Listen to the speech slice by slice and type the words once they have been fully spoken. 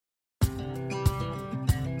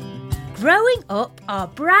Growing Up, our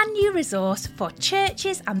brand new resource for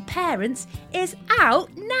churches and parents, is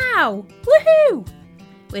out now. Woohoo!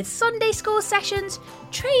 With Sunday school sessions,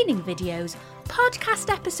 training videos,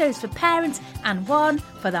 podcast episodes for parents and one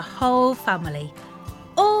for the whole family.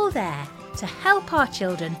 All there to help our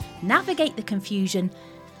children navigate the confusion,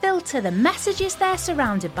 filter the messages they're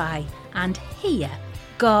surrounded by, and hear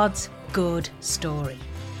God's good story.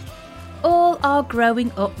 All our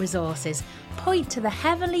Growing Up resources point to the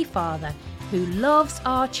Heavenly Father who loves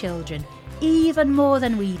our children even more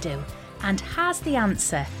than we do and has the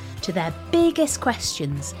answer to their biggest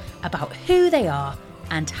questions about who they are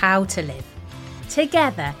and how to live.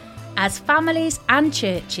 Together, as families and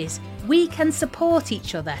churches, we can support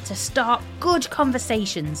each other to start good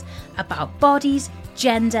conversations about bodies,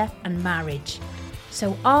 gender and marriage,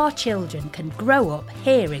 so our children can grow up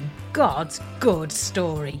hearing God's good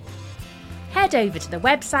story. Head over to the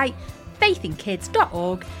website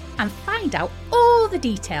faithinkids.org and find out all the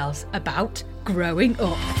details about Growing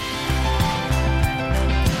Up.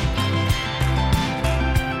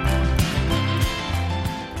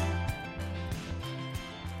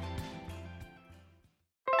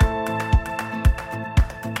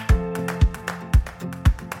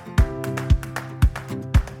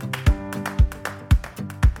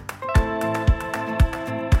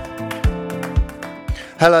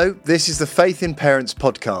 Hello, this is the Faith in Parents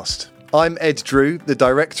podcast. I'm Ed Drew, the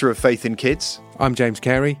director of Faith in Kids. I'm James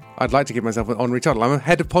Carey. I'd like to give myself an honorary title. I'm a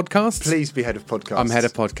head of podcasts. Please be head of podcasts. I'm head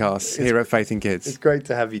of podcasts here at Faith in Kids. It's great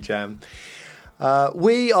to have you, Jam.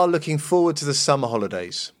 We are looking forward to the summer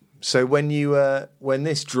holidays. So when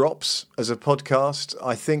this drops as a podcast,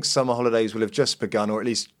 I think summer holidays will have just begun, or at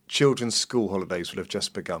least children's school holidays will have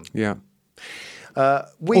just begun. Yeah.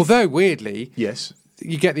 Although weirdly, yes,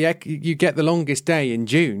 you get the longest day in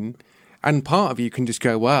June, and part of you can just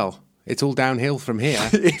go, well, it's all downhill from here.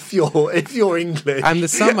 if you're English, and the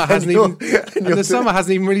summer hasn't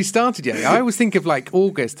even really started yet. I always think of like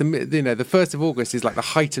August. The 1st of August is like the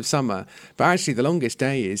height of summer, but actually the longest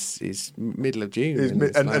day is middle of June.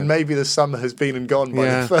 And maybe the summer has been and gone by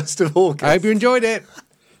the 1st of August. I hope you enjoyed it.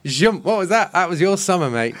 Jump! What was that? That was your summer,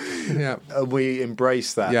 mate. Yeah, we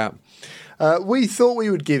embrace that. Yeah, we thought we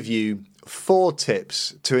would give you 4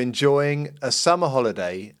 tips to enjoying a summer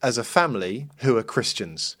holiday as a family who are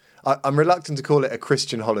Christians. I'm reluctant to call it a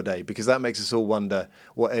Christian holiday because that makes us all wonder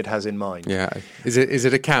what Ed has in mind. Yeah, is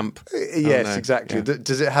it a camp? Yes, no. Exactly. Yeah.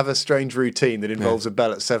 Does it have a strange routine that involves a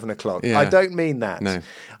bell at 7 o'clock? Yeah. I don't mean that. No.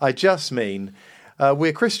 I just mean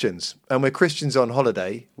we're Christians, and we're Christians on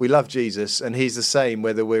holiday. We love Jesus, and he's the same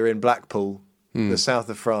whether we're in Blackpool, the south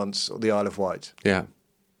of France, or the Isle of Wight. Yeah.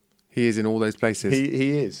 He is in all those places.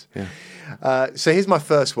 He is. Yeah. So here's my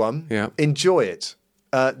first one. Yeah. Enjoy it.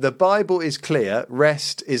 The Bible is clear.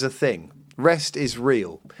 Rest is a thing. Rest is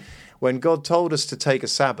real. When God told us to take a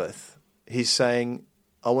Sabbath, he's saying,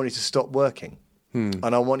 I want you to stop working. And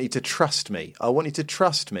I want you to trust me. I want you to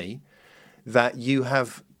trust me that you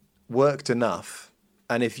have worked enough.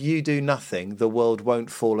 And if you do nothing, the world won't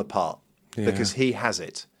fall apart because he has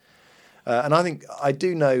it. And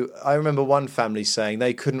I remember one family saying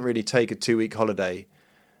they couldn't really take a 2-week holiday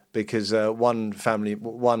because one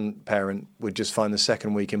parent would just find the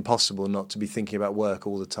second week impossible not to be thinking about work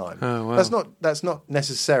all the time. Oh, wow. That's not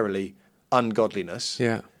necessarily ungodliness.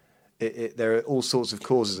 Yeah. There are all sorts of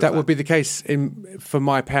causes of that. That would be the case for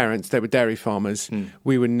my parents. They were dairy farmers.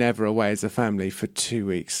 We were never away as a family for 2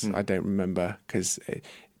 weeks. I don't remember because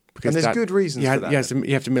and there's good reasons for that. Yes,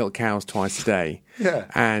 you have to milk cows twice a day. Yeah.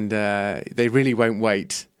 And they really won't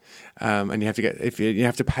wait. And you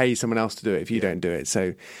have to pay someone else to do it if you don't do it.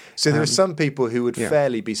 So there are some people who would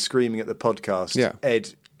fairly be screaming at the podcast,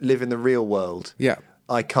 Ed, live in the real world. Yeah.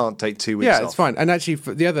 I can't take 2 weeks off. Yeah, it's fine. And actually,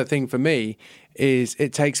 the other thing for me is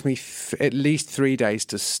it takes me at least 3 days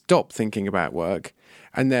to stop thinking about work,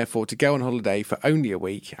 and therefore to go on holiday for only a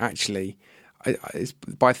week, actually,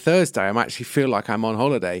 by Thursday, I actually feel like I'm on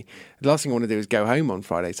holiday. The last thing I want to do is go home on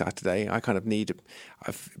Friday, Saturday. I kind of need,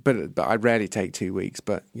 but I rarely take 2 weeks.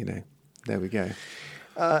 But there we go.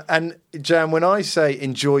 And Jan, when I say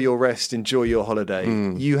enjoy your rest, enjoy your holiday,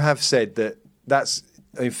 you have said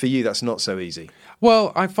for you that's not so easy.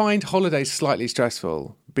 Well, I find holidays slightly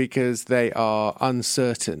stressful because they are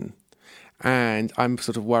uncertain. And I'm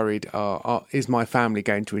sort of worried, is my family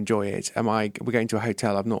going to enjoy it? We're going to a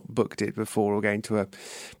hotel, I've not booked it before, or going to a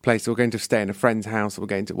place, or going to stay in a friend's house, or we're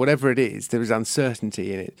going to, whatever it is, there is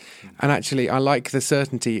uncertainty in it. And actually, I like the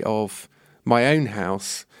certainty of my own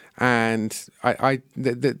house, and there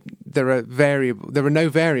are no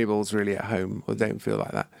variables really at home, or don't feel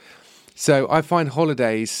like that. So I find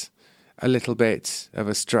holidays a little bit of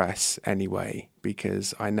a stress anyway,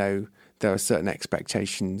 because I know there are certain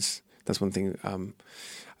expectations. That's one thing.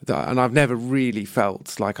 And I've never really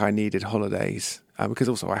felt like I needed holidays because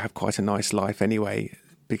also I have quite a nice life anyway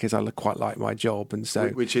because I quite like my job. And so,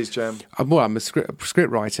 which is, Jam? I'm a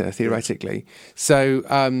script writer, theoretically. So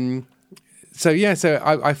I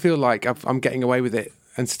feel like I'm getting away with it.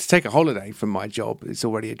 And to take a holiday from my job, it's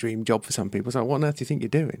already a dream job for some people. So what on earth do you think you're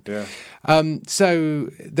doing? Yeah. So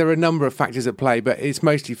there are a number of factors at play, but it's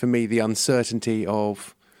mostly for me the uncertainty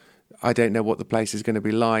of I don't know what the place is going to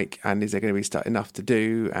be like, and is there going to be enough to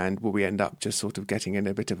do, and will we end up just sort of getting in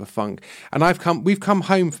a bit of a funk? And we've come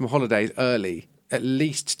home from holidays early at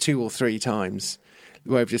least 2 or 3 times,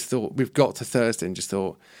 where we've just thought we've got to Thursday and just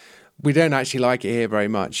thought we don't actually like it here very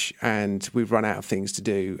much, and we've run out of things to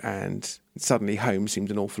do, and suddenly home seemed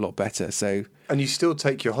an awful lot better. So, and you still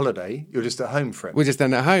take your holiday, you're just at home for it. We're just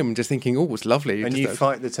then at home, just thinking, oh, it's lovely. And you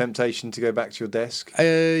fight the temptation to go back to your desk?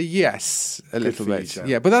 Yes, a little bit.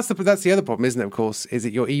 Yeah, but that's the other problem, isn't it, of course, is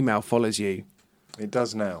that your email follows you. It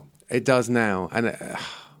does now. It does now. And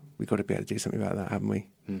we've got to be able to do something about that, haven't we?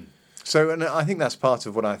 So, and I think that's part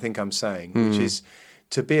of what I think I'm saying, which is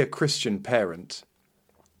to be a Christian parent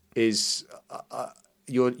is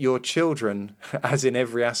your children, as in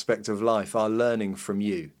every aspect of life, are learning from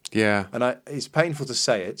you. Yeah. And it's painful to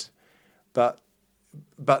say it, but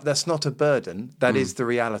that's not a burden. That is the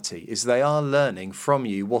reality, is they are learning from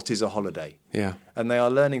you what is a holiday. Yeah. And they are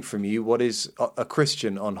learning from you what is a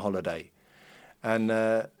Christian on holiday. And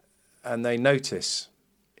they notice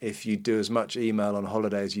if you do as much email on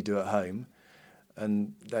holiday as you do at home.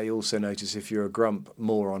 And they also notice if you're a grump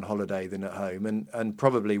more on holiday than at home. And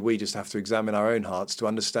probably we just have to examine our own hearts to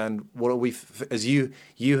understand what are we, as you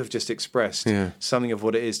have just expressed, something of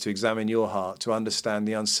what it is to examine your heart, to understand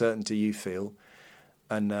the uncertainty you feel.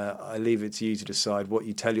 And I leave it to you to decide what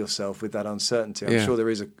you tell yourself with that uncertainty. I'm sure there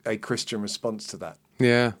is a Christian response to that.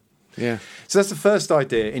 Yeah, yeah. So that's the first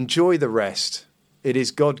idea. Enjoy the rest. It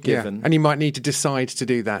is God-given. Yeah. And you might need to decide to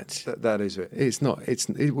do that. That is it.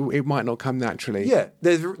 It might not come naturally. Yeah,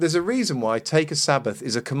 there's a reason why take a Sabbath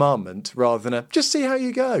is a commandment rather than just see how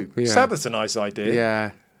you go. Yeah. Sabbath's a nice idea.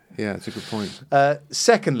 Yeah, that's a good point.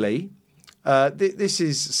 Secondly, this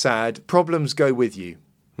is sad. Problems go with you.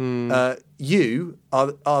 You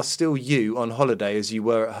are still you on holiday as you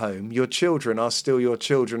were at home. Your children are still your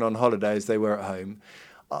children on holiday as they were at home.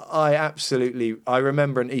 I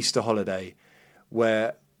remember an Easter holiday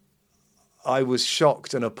where I was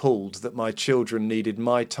shocked and appalled that my children needed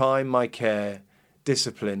my time, my care,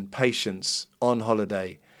 discipline, patience on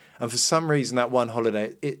holiday. And for some reason, that one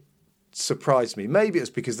holiday, it surprised me. Maybe it's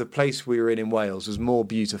because the place we were in Wales was more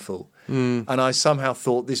beautiful. And I somehow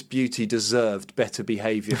thought this beauty deserved better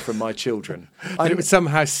behaviour from my children. It would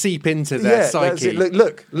somehow seep into their psyche.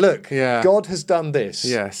 Look. Yeah. God has done this.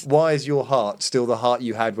 Yes. Why is your heart still the heart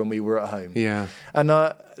you had when we were at home? Yeah. And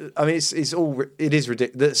I mean, it is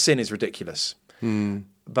ridiculous. Sin is ridiculous.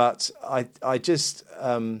 But I just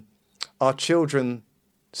our children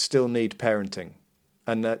still need parenting.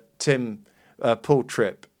 And Paul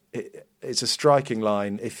Tripp, it's a striking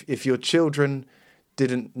line. If your children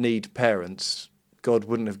didn't need parents, God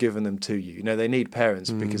wouldn't have given them to you. You know, they need parents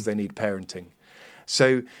because they need parenting.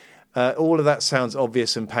 So all of that sounds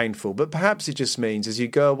obvious and painful, but perhaps it just means as you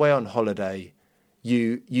go away on holiday,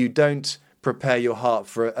 you don't prepare your heart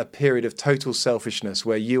for a period of total selfishness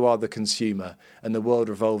where you are the consumer and the world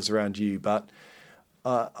revolves around you. But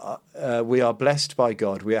we are blessed by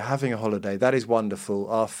God. We are having a holiday. That is wonderful.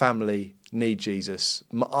 Our family need Jesus.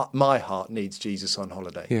 My heart needs Jesus on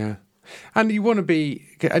holiday. Yeah. And you want to be,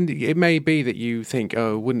 and it may be that you think,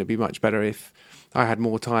 oh, wouldn't it be much better if I had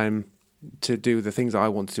more time to do the things I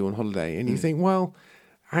want to do on holiday? And you think, well,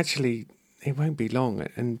 actually, it won't be long,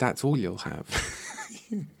 and that's all you'll have.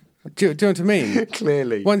 Do you know what I mean?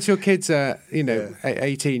 Clearly. Once your kids are,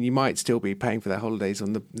 18, you might still be paying for their holidays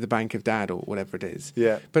on the bank of dad or whatever it is.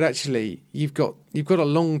 Yeah. But actually, you've got a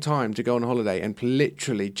long time to go on holiday and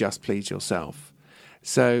literally just please yourself.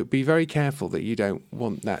 So be very careful that you don't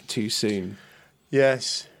want that too soon.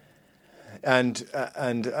 Yes. And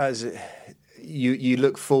as you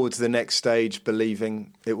look forward to the next stage,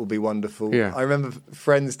 believing it will be wonderful. Yeah. I remember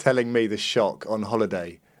friends telling me the shock on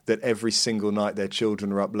holiday that every single night their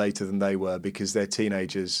children are up later than they were because they're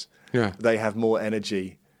teenagers. Yeah. They have more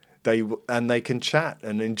energy. They can chat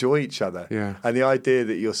and enjoy each other. Yeah. And the idea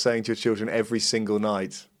that you're saying to your children every single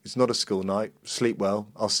night, it's not a school night, sleep well,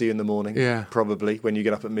 I'll see you in the morning, probably, when you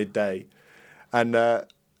get up at midday. And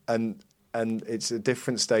it's a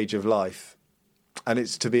different stage of life. And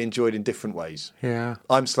it's to be enjoyed in different ways. Yeah.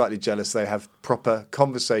 I'm slightly jealous they have proper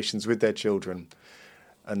conversations with their children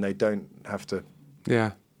and they don't have to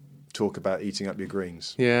talk about eating up your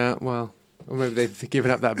greens. Yeah, well, or maybe they've given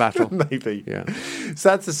up that battle. Maybe. Yeah. So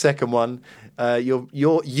that's the second one.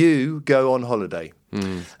 You go on holiday.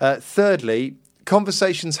 Thirdly,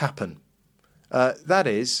 conversations happen. That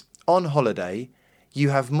is, on holiday, you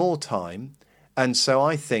have more time. And so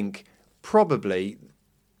I think probably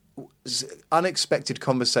unexpected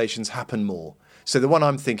conversations happen more. So the one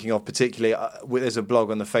I'm thinking of particularly, there's a blog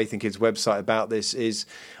on the Faith and Kids website about this, is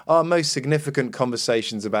our most significant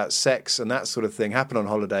conversations about sex and that sort of thing happen on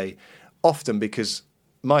holiday, often because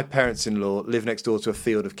my parents-in-law live next door to a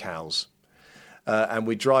field of cows. And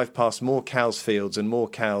we drive past more cows' fields and more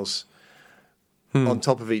cows on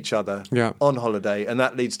top of each other on holiday. And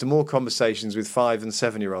that leads to more conversations with 5 and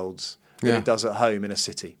 7-year-olds than it does at home in a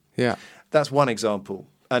city. Yeah. That's one example.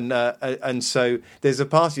 And so there's a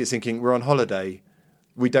party that's thinking, we're on holiday.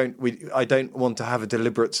 I don't want to have a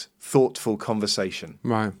deliberate, thoughtful conversation.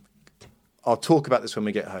 Right. I'll talk about this when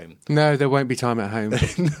we get home. No, there won't be time at home.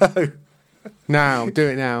 No. Now, do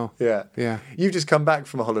it now. Yeah. Yeah. You've just come back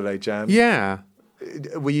from a holiday, Jam. Yeah.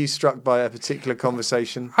 Were you struck by a particular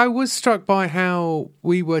conversation? I was struck by how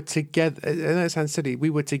we were together. I know it sounds silly. We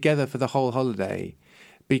were together for the whole holiday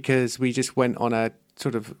because we just went on a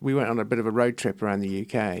bit of a road trip around the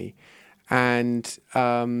UK, and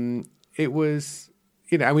it was,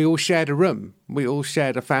 and we all shared a room. We all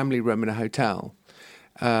shared a family room in a hotel.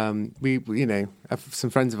 Some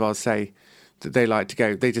friends of ours say that they like to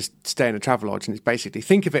go. They just stay in a travel lodge, and it's basically,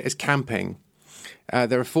 think of it as camping.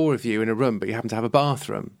 There are 4 of you in a room, but you happen to have a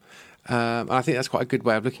bathroom. I think that's quite a good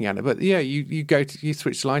way of looking at it. But yeah, you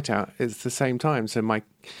switch the light out at the same time. So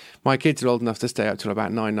my kids are old enough to stay up till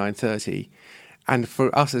about 9:30. And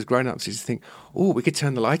for us as grown-ups, you just think, oh, we could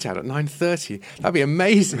turn the light out at 9:30. That'd be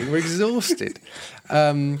amazing. We're exhausted.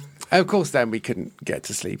 Of course, then we couldn't get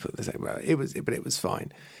to sleep at the same. Well, it was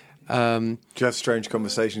fine. Do you have strange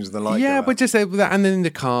conversations with the light? Yeah, but just that, and then in the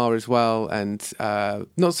car as well, and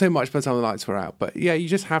not so much by the time the lights were out. But yeah, you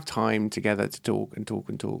just have time together to talk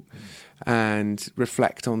and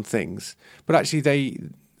reflect on things. But actually,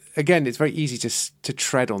 it's very easy to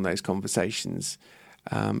tread on those conversations.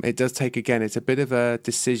 It does take, it's a bit of a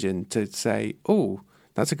decision to say, oh,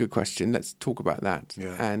 that's a good question. Let's talk about that.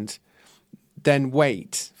 Yeah. And then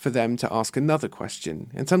wait for them to ask another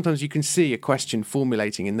question. And sometimes you can see a question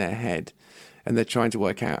formulating in their head and they're trying to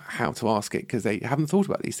work out how to ask it because they haven't thought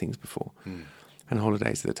about these things before. And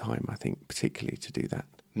holidays are the time, I think, particularly to do that.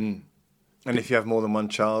 And if you have more than one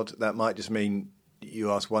child, that might just mean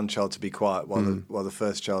you ask one child to be quiet while the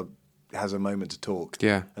first child has a moment to talk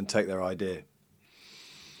and take their idea.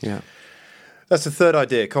 Yeah. That's the third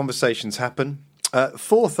idea. Conversations happen.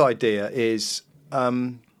 Fourth idea is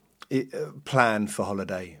plan for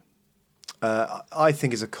holiday. I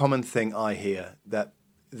think is a common thing I hear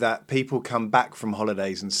that people come back from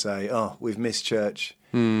holidays and say, oh, we've missed church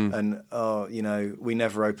and, we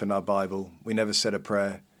never opened our Bible. We never said a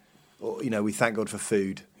prayer. Or, we thank God for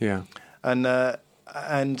food. Yeah.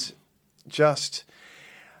 And just...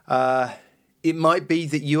 it might be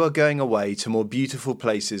that you are going away to more beautiful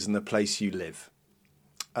places than the place you live.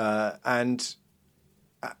 And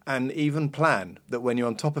even plan that when you're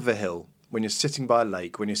on top of a hill, when you're sitting by a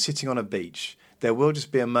lake, when you're sitting on a beach, there will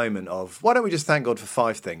just be a moment of, why don't we just thank God for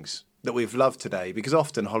 5 things that we've loved today? Because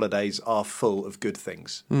often holidays are full of good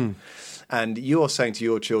things. And you're saying to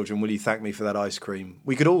your children, will you thank me for that ice cream?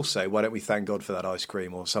 We could all say, why don't we thank God for that ice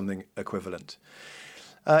cream or something equivalent?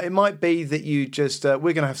 It might be that you just,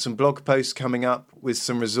 we're going to have some blog posts coming up with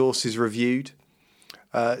some resources reviewed,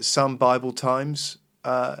 some Bible times.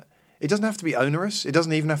 It doesn't have to be onerous. It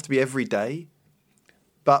doesn't even have to be every day.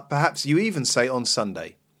 But perhaps you even say on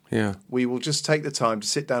Sunday, we will just take the time to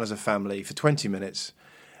sit down as a family for 20 minutes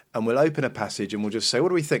and we'll open a passage and we'll just say, what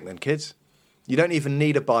do we think then, kids? You don't even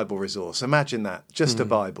need a Bible resource. Imagine that, just a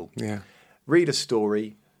Bible. Yeah. Read a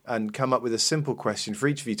story and come up with a simple question for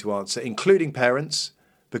each of you to answer, including parents.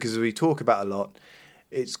 Because as we talk about a lot,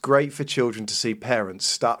 it's great for children to see parents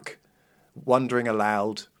stuck, wondering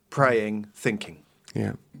aloud, praying, thinking.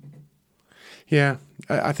 Yeah. Yeah,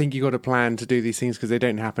 I think you've got to plan to do these things because they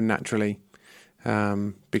don't happen naturally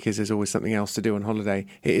because there's always something else to do on holiday.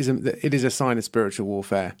 It is a sign of spiritual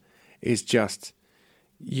warfare. It's just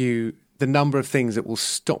the number of things that will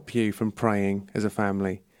stop you from praying as a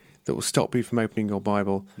family, that will stop you from opening your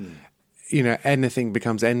Bible. Anything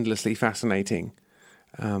becomes endlessly fascinating.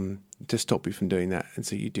 To stop you from doing that. And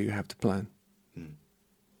so you do have to plan.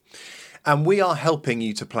 And we are helping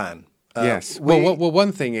you to plan. Yes. Well,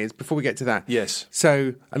 one thing is, before we get to that. Yes.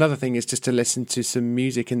 So another thing is just to listen to some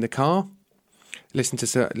music in the car. Listen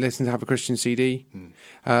to have a Christian CD,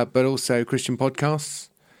 but also Christian podcasts.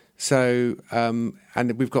 So,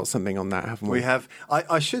 and we've got something on that, haven't we? We have.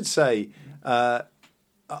 I should say,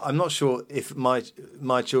 I'm not sure if my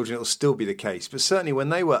children, it will still be the case, but certainly when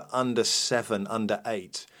they were under 7, under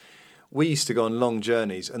 8, we used to go on long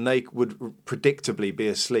journeys, and they would predictably be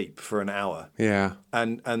asleep for an hour. Yeah.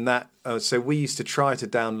 And that so we used to try to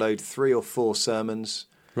download 3 or 4 sermons,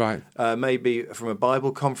 Right. maybe from a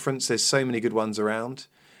Bible conference. There's so many good ones around,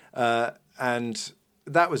 and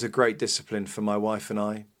that was a great discipline for my wife and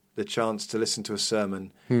I. The chance to listen to a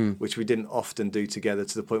sermon, which we didn't often do together,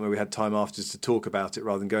 to the point where we had time afterwards to talk about it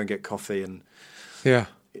rather than go and get coffee. And Yeah.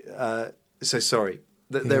 so sorry.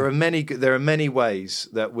 There are many ways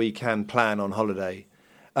that we can plan on holiday.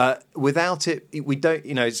 Without it, we don't.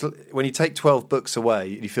 It's, when you take 12 books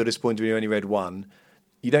away and you feel disappointed when you only read one,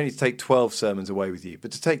 you don't need to take 12 sermons away with you,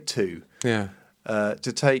 but to take 2, Yeah.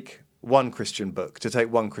 to take 1 Christian book, to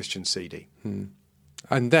take 1 Christian CD.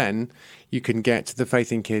 And then you can get the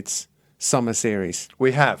Faith in Kids summer series.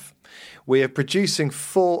 We are producing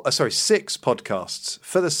 6 podcasts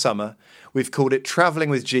for the summer. We've called it Travelling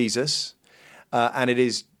with Jesus, and it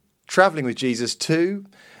is Travelling with Jesus 2.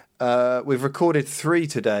 We've recorded 3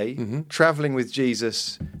 today. Travelling with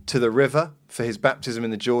Jesus to the river for his baptism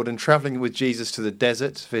in the Jordan. Travelling with Jesus to the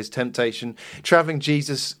desert for his temptation. Travelling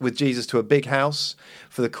with Jesus to a big house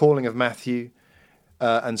for the calling of Matthew,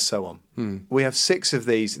 and so on. We have 6 of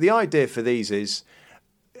these. The idea for these is,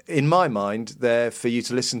 in my mind, they're for you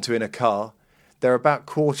to listen to in a car. They're about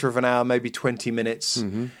quarter of an hour, maybe 20 minutes.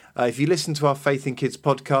 If you listen to our Faith in Kids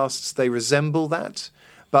podcasts, they resemble that,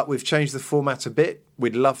 but we've changed the format a bit.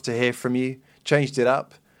 We'd love to hear from you. Changed it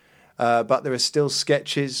up. But there are still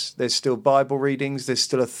sketches. There's still Bible readings. There's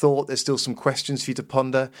still a thought. There's still some questions for you to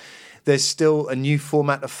ponder. There's still a new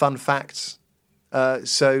format of fun facts.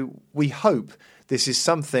 So we hope this is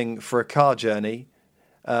something for a car journey,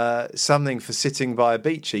 something for sitting by a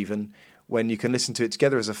beach even, when you can listen to it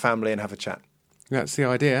together as a family and have a chat. That's the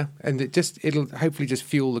idea. And it'll hopefully just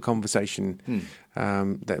fuel the conversation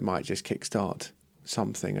that might just kickstart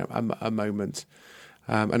something, a moment.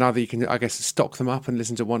 And either you can, I guess, stock them up and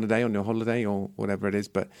listen to one a day on your holiday or whatever it is,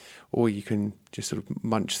 or you can just sort of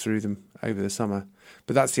munch through them over the summer.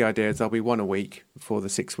 But that's the idea, is there'll be 1 a week for the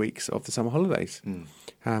 6 weeks of the summer holidays.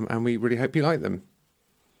 And we really hope you like them.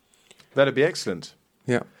 That'd be excellent.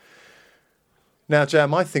 Yeah. Now,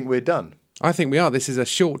 Jam, I think we're done. I think we are. This is a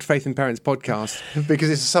short Faith in Parents podcast. Because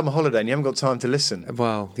it's a summer holiday and you haven't got time to listen.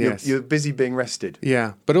 Well, yes. You're busy being rested.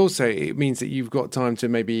 Yeah, but also it means that you've got time to,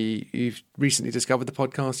 maybe you've recently discovered the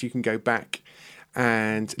podcast, you can go back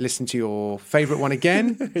and listen to your favourite one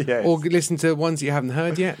again, Yes. or listen to ones you haven't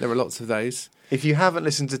heard yet. There are lots of those. If you haven't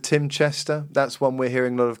listened to Tim Chester, that's one we're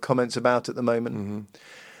hearing a lot of comments about at the moment.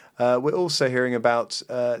 We're also hearing about,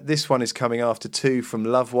 this one is coming after 2 from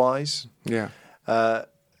Lovewise. Yeah.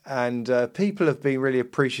 And people have been really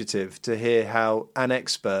appreciative to hear how an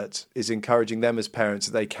expert is encouraging them as parents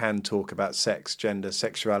that they can talk about sex, gender,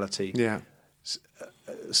 sexuality, Yeah.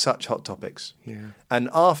 such hot topics. Yeah. And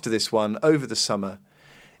after this one, over the summer,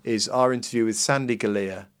 is our interview with Sandy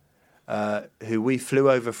Galea, who we flew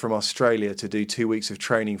over from Australia to do 2 weeks of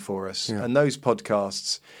training for us. Yeah. And those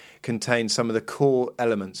podcasts contain some of the core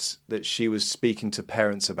elements that she was speaking to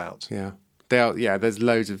parents about. Yeah. There's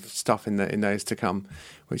loads of stuff in those to come,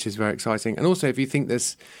 which is very exciting. And also, if you think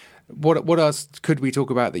there's what else could we talk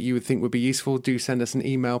about that you would think would be useful, do send us an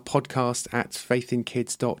email,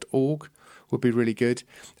 podcast@faithinkids.org would be really good.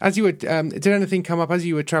 As you were, did anything come up as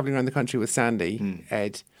you were travelling around the country with Sandy,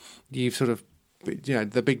 Ed? You've sort of,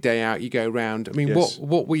 the big day out, you go around. I mean, Yes.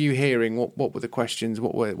 what were you hearing? What were the questions?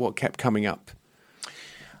 What kept coming up?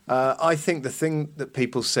 I think the thing that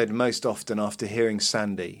people said most often after hearing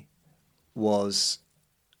Sandy was,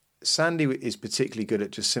 Sandy is particularly good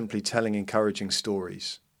at just simply telling encouraging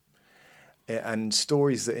stories, and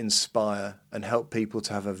stories that inspire and help people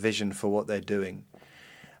to have a vision for what they're doing.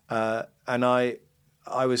 And I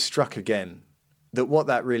was struck again that what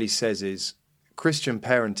that really says is Christian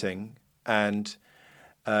parenting and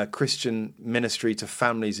Christian ministry to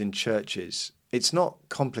families in churches, it's not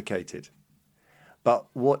complicated. But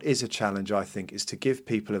what is a challenge, I think, is to give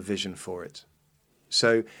people a vision for it.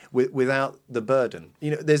 So without the burden,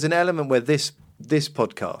 there's an element where this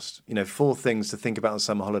podcast, 4 things to think about on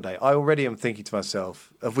summer holiday. I already am thinking to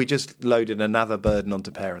myself, have we just loaded another burden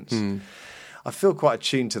onto parents? I feel quite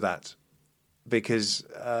attuned to that because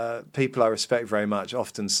people I respect very much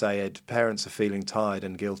often say, Ed, parents are feeling tired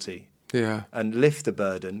and guilty. Yeah. And lift the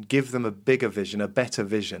burden, give them a bigger vision, a better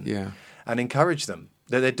vision, Yeah. and encourage them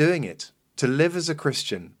that they're doing it. To live as a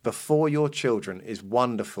Christian before your children is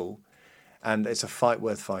wonderful, and it's a fight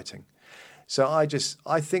worth fighting. So I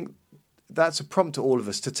think that's a prompt to all of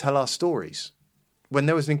us to tell our stories. When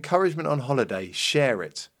there was an encouragement on holiday, share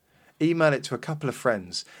it. Email it to a couple of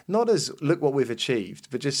friends. Not as, look what we've achieved,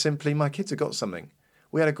 but just simply, my kids have got something.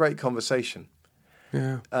 We had a great conversation.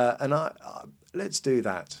 Yeah. And let's do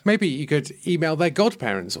that. Maybe you could email their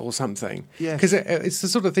godparents or something. Yes. Because it's the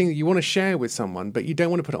sort of thing that you want to share with someone, but you don't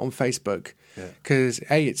want to put it on Facebook. Because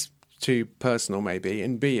A, it's too personal maybe,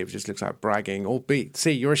 and B, it just looks like bragging, or B,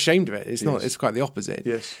 C, you're ashamed of it. It's not, it's quite the opposite.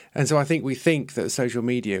 Yes. And so we think that social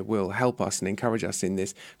media will help us and encourage us in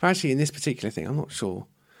this. But actually in this particular thing, I'm not sure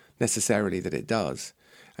necessarily that it does.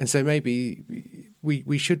 And so maybe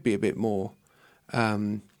we should be a bit more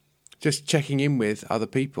just checking in with other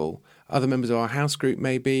people, other members of our house group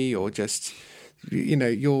maybe, or just,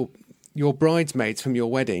 your bridesmaids from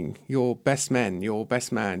your wedding, your best men, your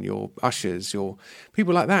best man, your ushers, your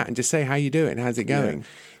people like that, and just say how you doing, how's it going?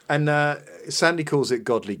 Yeah. And Sandy calls it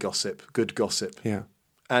godly gossip, good gossip. Yeah.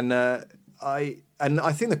 And I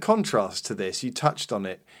think the contrast to this, you touched on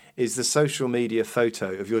it, is the social media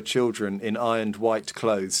photo of your children in ironed white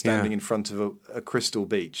clothes standing in front of a crystal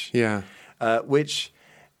beach. Yeah. Which,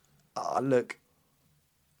 look,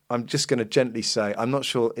 I'm just going to gently say, I'm not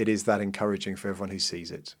sure it is that encouraging for everyone who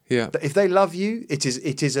sees it. Yeah. If they love you, it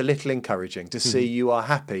is a little encouraging to see you are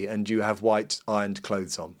happy and you have white ironed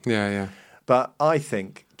clothes on. Yeah, yeah. But I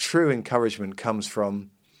think true encouragement comes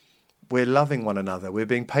from we're loving one another, we're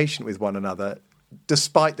being patient with one another,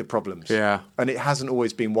 despite the problems. Yeah. And it hasn't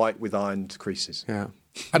always been white with ironed creases. Yeah.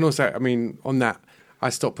 And also, I mean, on that, I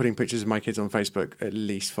stopped putting pictures of my kids on Facebook at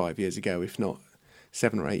least 5 years ago, if not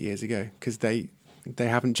 7 or 8 years ago, because they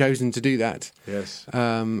haven't chosen to do that. Yes.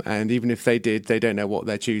 And even if they did, they don't know what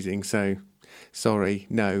they're choosing. So, sorry,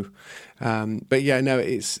 no. But yeah,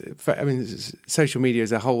 no, social media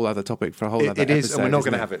is a whole other topic for a whole other episode. It is, and we're not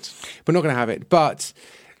going to have it. We're not going to have it, but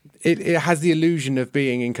it has the illusion of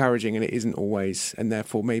being encouraging, and it isn't always. And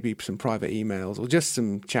therefore, maybe some private emails or just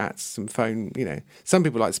some chats, some phone. Some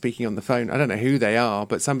people like speaking on the phone. I don't know who they are,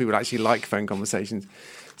 but some people actually like phone conversations.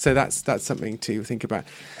 So that's something to think about.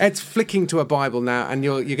 Ed's flicking to a Bible now, and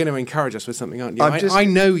you're going to encourage us with something, aren't you? I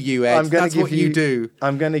know you, Ed. That's what you do.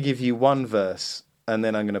 I'm going to give you one verse, and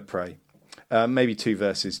then I'm going to pray. Maybe 2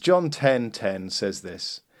 verses. John 10:10 says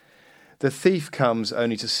this: "The thief comes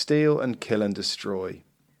only to steal and kill and destroy.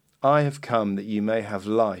 I have come that you may have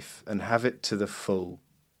life and have it to the full.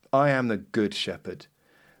 I am the good shepherd.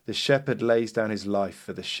 The shepherd lays down his life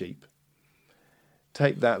for the sheep."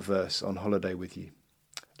 Take that verse on holiday with you.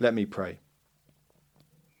 Let me pray.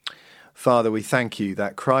 Father, we thank you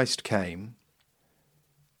that Christ came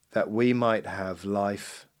that we might have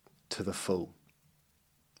life to the full.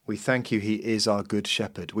 We thank you he is our good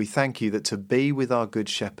shepherd. We thank you that to be with our good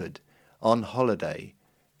shepherd on holiday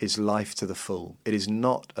is life to the full. It is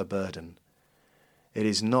not a burden. It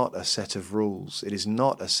is not a set of rules. It is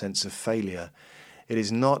not a sense of failure. It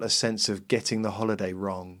is not a sense of getting the holiday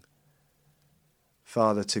wrong.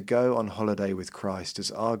 Father, to go on holiday with Christ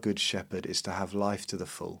as our good shepherd is to have life to the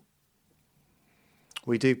full.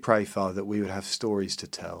 We do pray, Father, that we would have stories to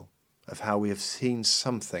tell of how we have seen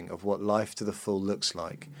something of what life to the full looks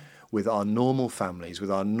like with our normal families, with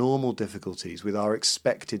our normal difficulties, with our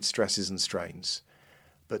expected stresses and strains,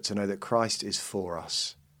 but to know that Christ is for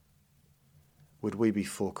us. Would we be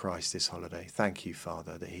for Christ this holiday? Thank you,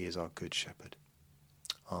 Father, that he is our good shepherd.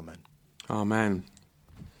 Amen. Amen.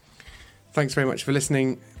 Thanks very much for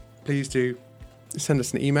listening. Please do send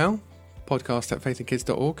us an email,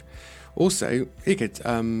 podcast@faithandkids.org. Also, you could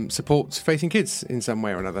support Faith in Kids in some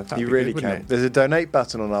way or another. You really can. There's a donate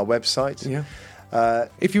button on our website. Yeah.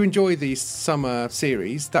 If you enjoy these summer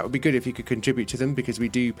series, that would be good if you could contribute to them, because we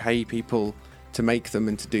do pay people to make them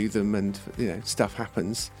and to do them, and stuff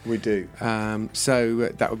happens. We do. So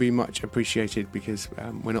that would be much appreciated, because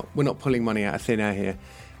we're not pulling money out of thin air here.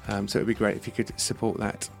 So it would be great if you could support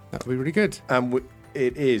that. That would be really good. And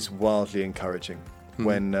it is wildly encouraging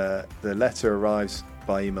when the letter arrives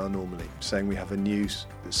by email normally saying we have a new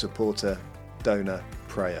supporter, donor,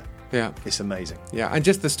 prayer. Yeah. It's amazing. Yeah, and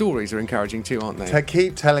just the stories are encouraging too, aren't they?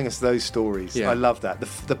 Keep telling us those stories. Yeah. I love that.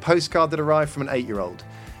 The postcard that arrived from an 8-year-old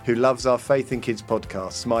who loves our Faith in Kids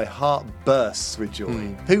podcasts. My heart bursts with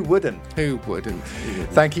joy. Who wouldn't? Who wouldn't?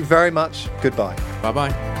 Thank you very much. Goodbye.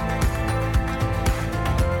 Bye-bye.